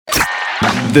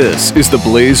This is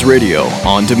TheBlaze Radio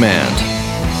on demand.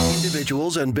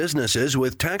 Individuals and businesses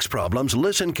with tax problems,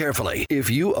 listen carefully. If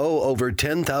you owe over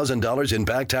 $10,000 in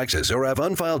back taxes or have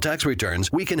unfiled tax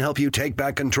returns, we can help you take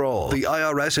back control. The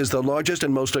IRS is the largest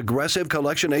and most aggressive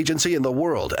collection agency in the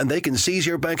world, and they can seize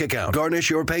your bank account,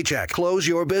 garnish your paycheck, close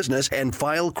your business, and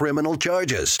file criminal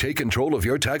charges. Take control of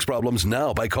your tax problems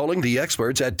now by calling the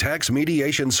experts at Tax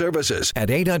Mediation Services at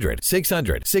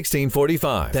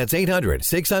 800-600-1645. That's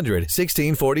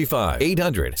 800-600-1645.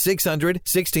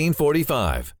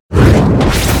 800-600-1645.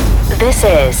 This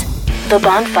is The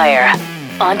Bonfire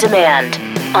on demand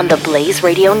on the Blaze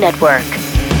Radio Network.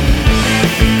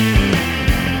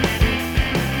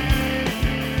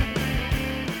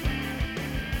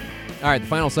 All right, the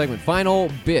final segment, final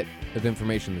bit of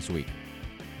information this week.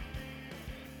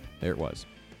 There it was.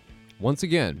 Once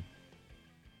again,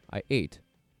 I ate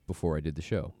before I did the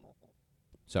show.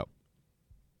 So,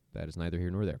 that is neither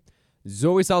here nor there.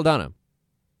 Zoe Saldana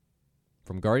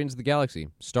from Guardians of the Galaxy,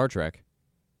 Star Trek,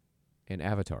 and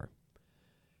Avatar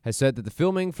has said that the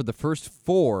filming for the first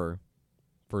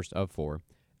of four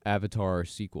Avatar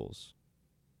sequels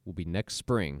will be next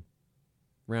spring,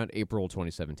 around April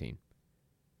 2017.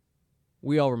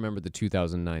 We all remember the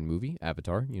 2009 movie,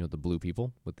 Avatar, the blue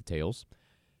people with the tails,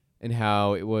 and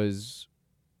how it was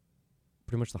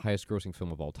pretty much the highest grossing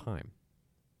film of all time.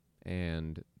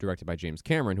 And directed by James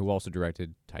Cameron, who also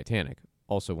directed Titanic,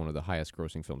 also one of the highest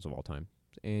grossing films of all time.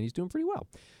 And he's doing pretty well.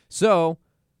 So,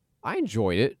 I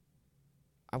enjoyed it.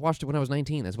 I watched it when I was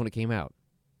 19. That's when it came out.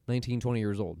 19, 20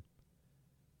 years old.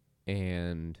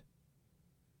 And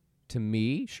to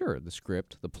me, sure, the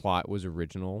script, the plot was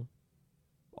original.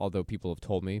 Although people have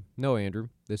told me, no, Andrew,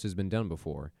 this has been done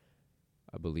before.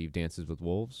 I believe Dances with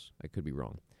Wolves. I could be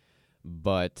wrong.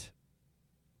 But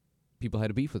people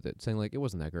had a beef with it, saying, like, it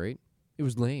wasn't that great. It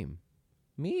was lame.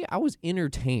 Me, I was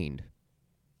entertained.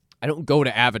 I don't go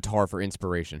to Avatar for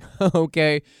inspiration,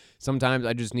 okay? Sometimes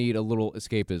I just need a little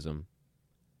escapism.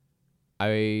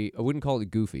 I wouldn't call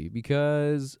it goofy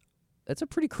because that's a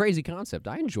pretty crazy concept.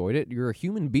 I enjoyed it. You're a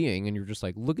human being, and you're just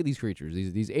like, look at these creatures,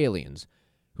 these aliens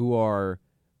who are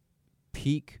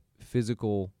peak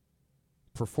physical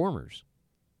performers.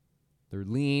 They're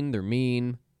lean, they're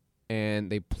mean,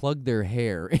 and they plug their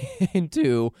hair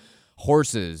into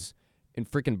horses and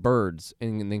freaking birds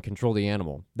and then control the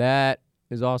animal. That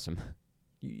is awesome.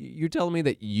 You're telling me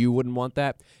that you wouldn't want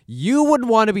that? You wouldn't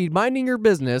want to be minding your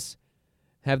business,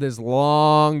 have this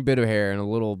long bit of hair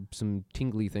and some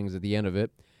tingly things at the end of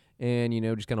it, and,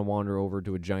 just kind of wander over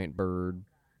to a giant bird,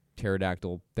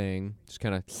 pterodactyl thing, just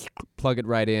kind of plug it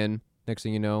right in. Next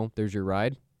thing you know, there's your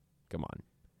ride. Come on.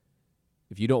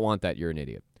 If you don't want that, you're an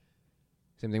idiot.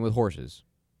 Same thing with horses.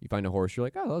 You find a horse, you're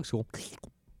like, oh, that looks cool.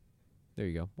 There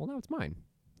you go. Well, now it's mine.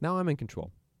 Now I'm in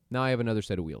control. Now I have another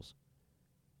set of wheels.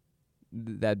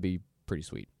 That'd be pretty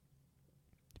sweet.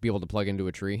 To be able to plug into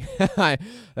a tree.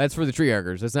 That's for the tree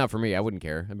huggers. That's not for me. I wouldn't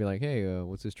care. I'd be like, hey,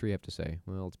 what's this tree have to say?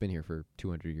 Well, it's been here for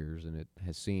 200 years, and it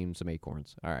has seen some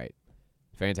acorns. All right.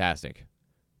 Fantastic.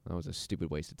 That was a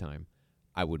stupid waste of time.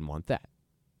 I wouldn't want that.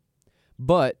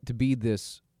 But to be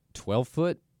this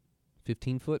 12-foot,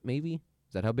 15-foot maybe?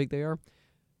 Is that how big they are?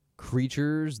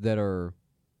 Creatures that are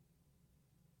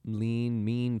lean,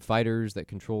 mean fighters that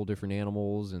control different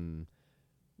animals, and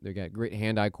they got great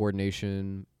hand-eye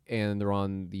coordination, and they're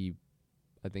on the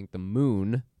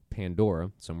moon, Pandora,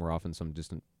 somewhere off in some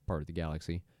distant part of the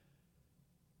galaxy,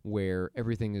 where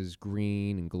everything is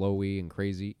green and glowy and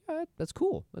crazy. That's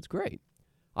cool. That's great.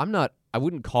 I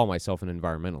wouldn't call myself an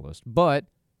environmentalist, but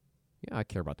yeah, I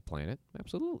care about the planet.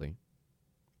 Absolutely.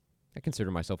 I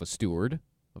consider myself a steward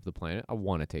of the planet. I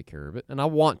want to take care of it, and I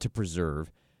want to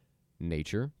preserve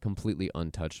nature completely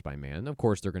untouched by man. Of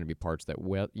course, there are going to be parts that,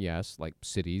 like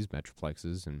cities,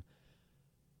 metroplexes, and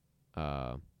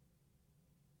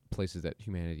places that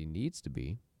humanity needs to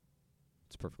be.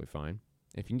 It's perfectly fine.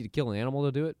 If you need to kill an animal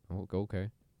to do it,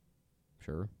 okay.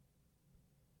 Sure.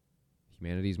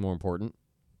 Humanity is more important.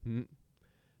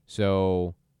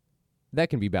 So that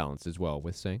can be balanced as well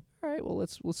with saying, all right, well,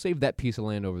 let's save that piece of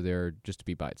land over there just to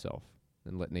be by itself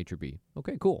and let nature be.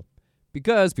 Okay, cool.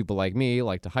 Because people like me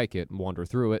like to hike it and wander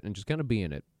through it and just kind of be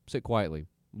in it, sit quietly,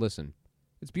 listen.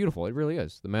 It's beautiful. It really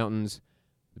is. The mountains,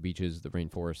 the beaches, the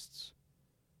rainforests,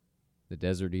 the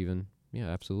desert even. Yeah,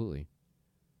 absolutely.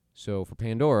 So for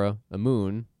Pandora, a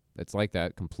moon that's like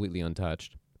that, completely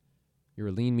untouched, you're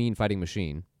a lean, mean fighting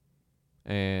machine.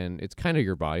 And it's kind of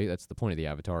your body. That's the point of the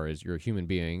Avatar, is you're a human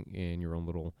being in your own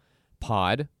little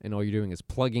pod, and all you're doing is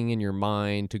plugging in your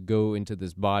mind to go into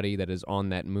this body that is on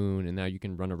that moon, and now you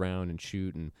can run around and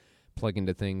shoot and plug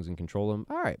into things and control them.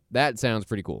 All right, that sounds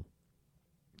pretty cool.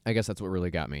 I guess that's what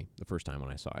really got me the first time when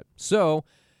I saw it. So,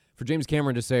 for James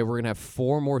Cameron to say we're going to have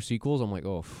 4 more sequels, I'm like,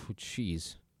 oh,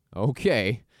 jeez.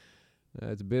 Okay.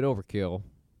 That's a bit overkill.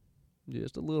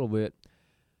 Just a little bit.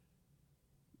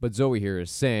 But Zoe here is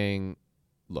saying,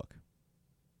 look.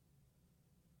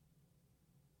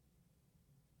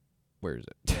 Where is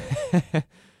it?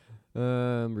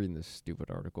 I'm reading this stupid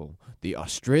article. The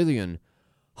Australian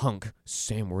hunk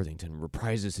Sam Worthington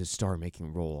reprises his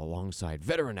star-making role alongside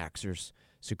veteran actors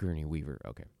Sigourney Weaver.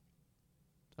 Okay.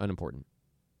 Unimportant.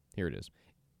 Here it is.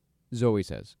 Zoe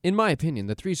says, in my opinion,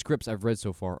 the 3 scripts I've read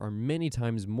so far are many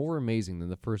times more amazing than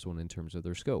the first one in terms of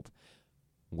their scope.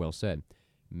 Well said.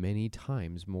 Many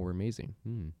times more amazing.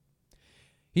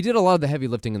 He did a lot of the heavy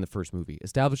lifting in the first movie,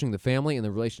 establishing the family and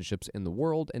the relationships in the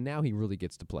world, and now he really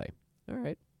gets to play. All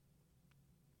right.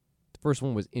 The first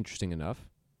one was interesting enough.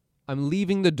 I'm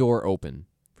leaving the door open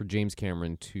for James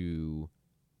Cameron to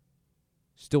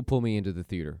still pull me into the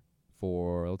theater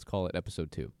for, let's call it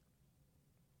episode 2.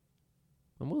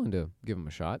 I'm willing to give him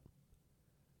a shot.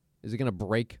 Is it going to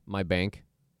break my bank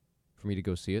for me to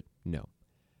go see it? No.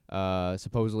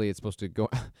 Supposedly it's supposed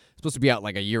to be out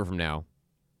like a year from now,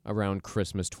 around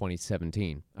Christmas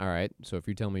 2017. All right. So if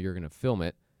you tell me you're going to film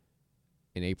it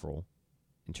in April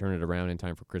and turn it around in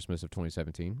time for Christmas of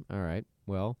 2017, all right.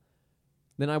 Well,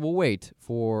 then I will wait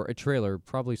for a trailer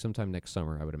probably sometime next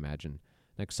summer, I would imagine.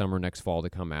 Next summer, next fall to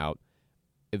come out,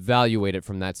 evaluate it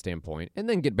from that standpoint, and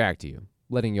then get back to you,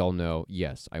 letting y'all know,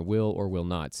 yes, I will or will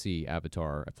not see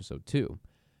Avatar Episode 2.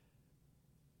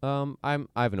 I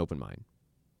have an open mind.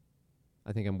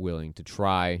 I think I'm willing to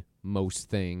try most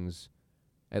things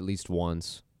at least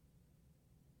once,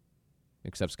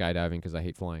 except skydiving because I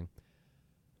hate flying.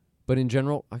 But in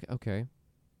general, okay,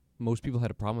 most people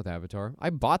had a problem with Avatar. I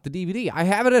bought the DVD. I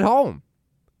have it at home.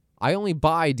 I only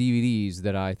buy DVDs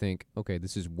that I think, okay,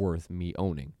 this is worth me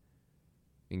owning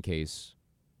in case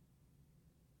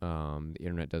the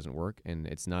internet doesn't work and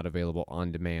it's not available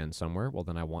on demand somewhere. Well,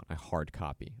 then I want a hard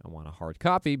copy. I want a hard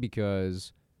copy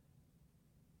because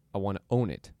I want to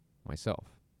own it myself.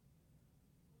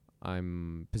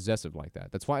 I'm possessive like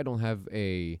that. That's why I don't have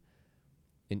an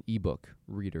ebook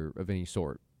reader of any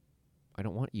sort. I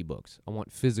don't want ebooks. I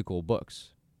want physical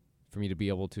books for me to be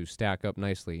able to stack up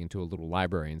nicely into a little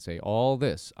library and say, all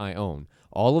this I own.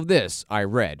 All of this I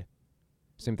read.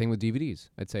 Same thing with DVDs.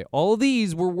 I'd say all of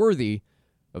these were worthy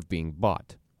of being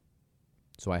bought.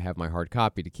 So I have my hard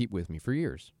copy to keep with me for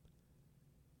years.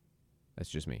 That's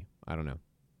just me. I don't know.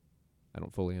 I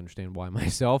don't fully understand why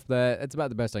myself. That's about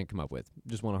the best I can come up with.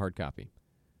 Just want a hard copy.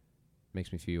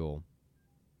 Makes me feel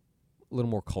a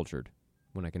little more cultured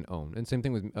when I can own. And same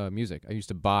thing with music. I used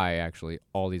to buy, actually,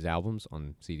 all these albums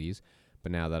on CDs,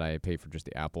 but now that I pay for just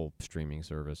the Apple streaming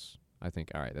service, I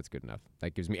think, all right, that's good enough.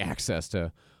 That gives me access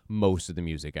to most of the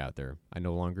music out there. I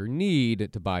no longer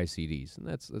need to buy CDs, and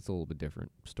that's a little bit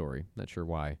different story. Not sure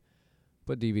why.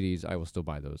 But DVDs, I will still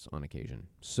buy those on occasion.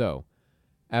 So,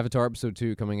 Avatar Episode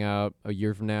 2 coming out a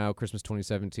year from now, Christmas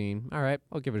 2017. All right,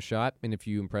 I'll give it a shot. And if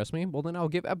you impress me, well, then I'll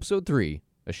give Episode 3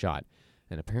 a shot.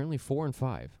 And apparently 4 and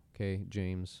 5. Okay,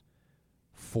 James.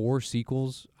 4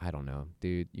 sequels? I don't know.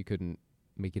 Dude, you couldn't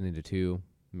make it into 2.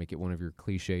 Make it one of your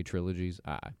cliche trilogies.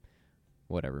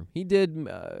 Whatever. He did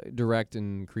direct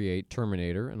and create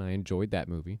Terminator, and I enjoyed that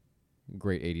movie.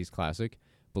 Great 80s classic.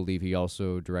 Believe he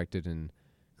also directed and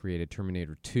created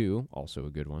Terminator 2, also a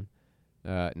good one.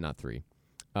 Not 3.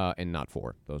 And not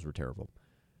 4. Those were terrible.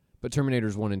 But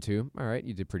Terminators 1 and 2, all right,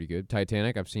 you did pretty good.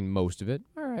 Titanic, I've seen most of it.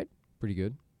 All right, pretty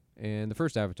good. And the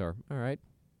first Avatar, all right,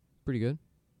 pretty good.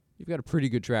 You've got a pretty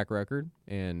good track record,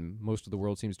 and most of the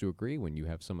world seems to agree when you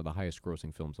have some of the highest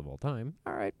grossing films of all time.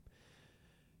 All right.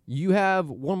 You have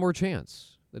one more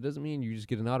chance. That doesn't mean you just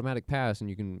get an automatic pass and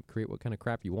you can create what kind of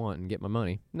crap you want and get my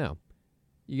money. No.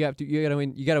 You got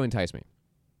to entice me.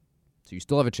 So you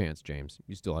still have a chance, James.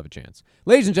 You still have a chance.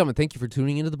 Ladies and gentlemen, thank you for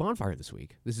tuning into The Bonfire this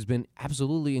week. This has been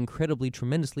absolutely, incredibly,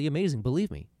 tremendously amazing,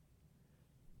 believe me.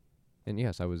 And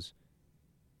yes, I was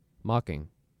mocking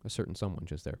a certain someone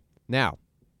just there. Now,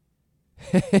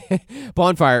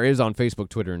 Bonfire is on Facebook,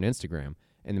 Twitter, and Instagram,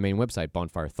 and the main website,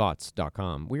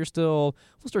 bonfirethoughts.com. We'll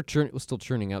still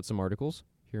churning out some articles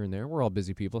here and there. We're all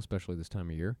busy people, especially this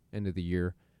time of year, end of the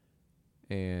year,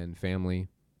 and family,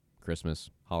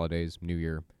 Christmas, holidays, New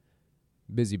Year.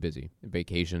 Busy,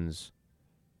 vacations,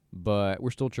 but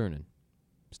we're still churning.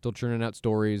 Still churning out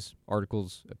stories,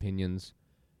 articles, opinions,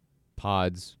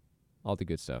 pods, all the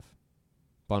good stuff.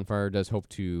 Bonfire does hope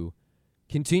to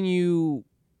continue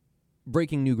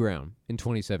breaking new ground in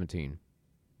 2017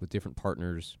 with different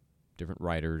partners, different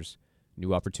writers,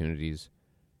 new opportunities,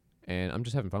 and I'm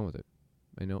just having fun with it.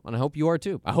 I know, and I hope you are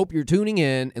too. I hope you're tuning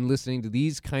in and listening to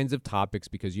these kinds of topics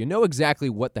because you know exactly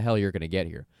what the hell you're going to get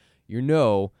here. You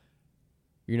know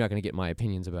you're not going to get my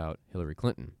opinions about Hillary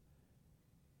Clinton,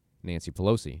 Nancy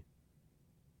Pelosi,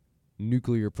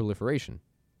 nuclear proliferation,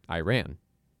 Iran,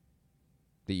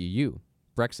 the EU,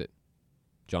 Brexit,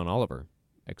 John Oliver,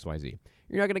 XYZ.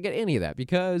 You're not going to get any of that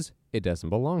because it doesn't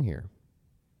belong here.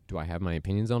 Do I have my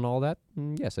opinions on all that?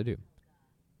 Yes, I do.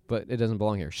 But it doesn't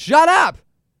belong here. Shut up!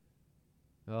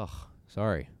 Ugh,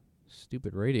 sorry.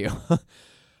 Stupid radio.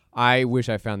 I wish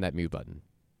I found that mute button.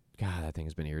 God, that thing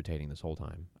has been irritating this whole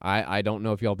time. I don't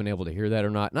know if y'all been able to hear that or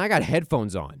not. And I got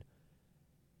headphones on.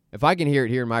 If I can hear it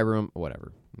here in my room,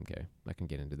 whatever. Okay, I can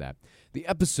get into that. The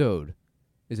episode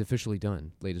is officially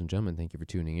done. Ladies and gentlemen, thank you for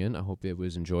tuning in. I hope it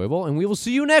was enjoyable. And we will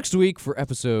see you next week for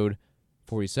episode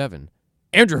 47.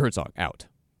 Andrew Herzog, out.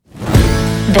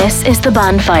 This is The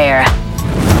Bonfire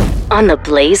on the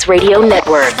Blaze Radio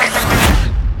Network.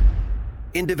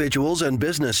 Individuals and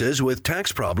businesses with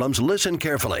tax problems, listen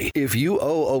carefully. If you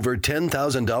owe over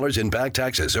 $10,000 in back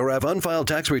taxes or have unfiled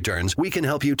tax returns, we can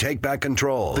help you take back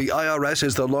control. The IRS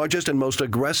is the largest and most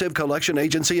aggressive collection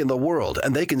agency in the world,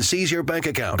 and they can seize your bank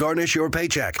account, garnish your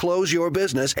paycheck, close your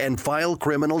business, and file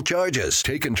criminal charges.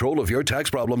 Take control of your tax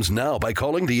problems now by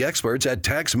calling the experts at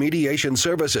Tax Mediation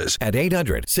Services at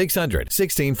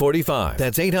 800-600-1645.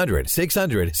 That's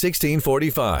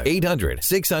 800-600-1645.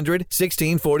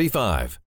 800-600-1645.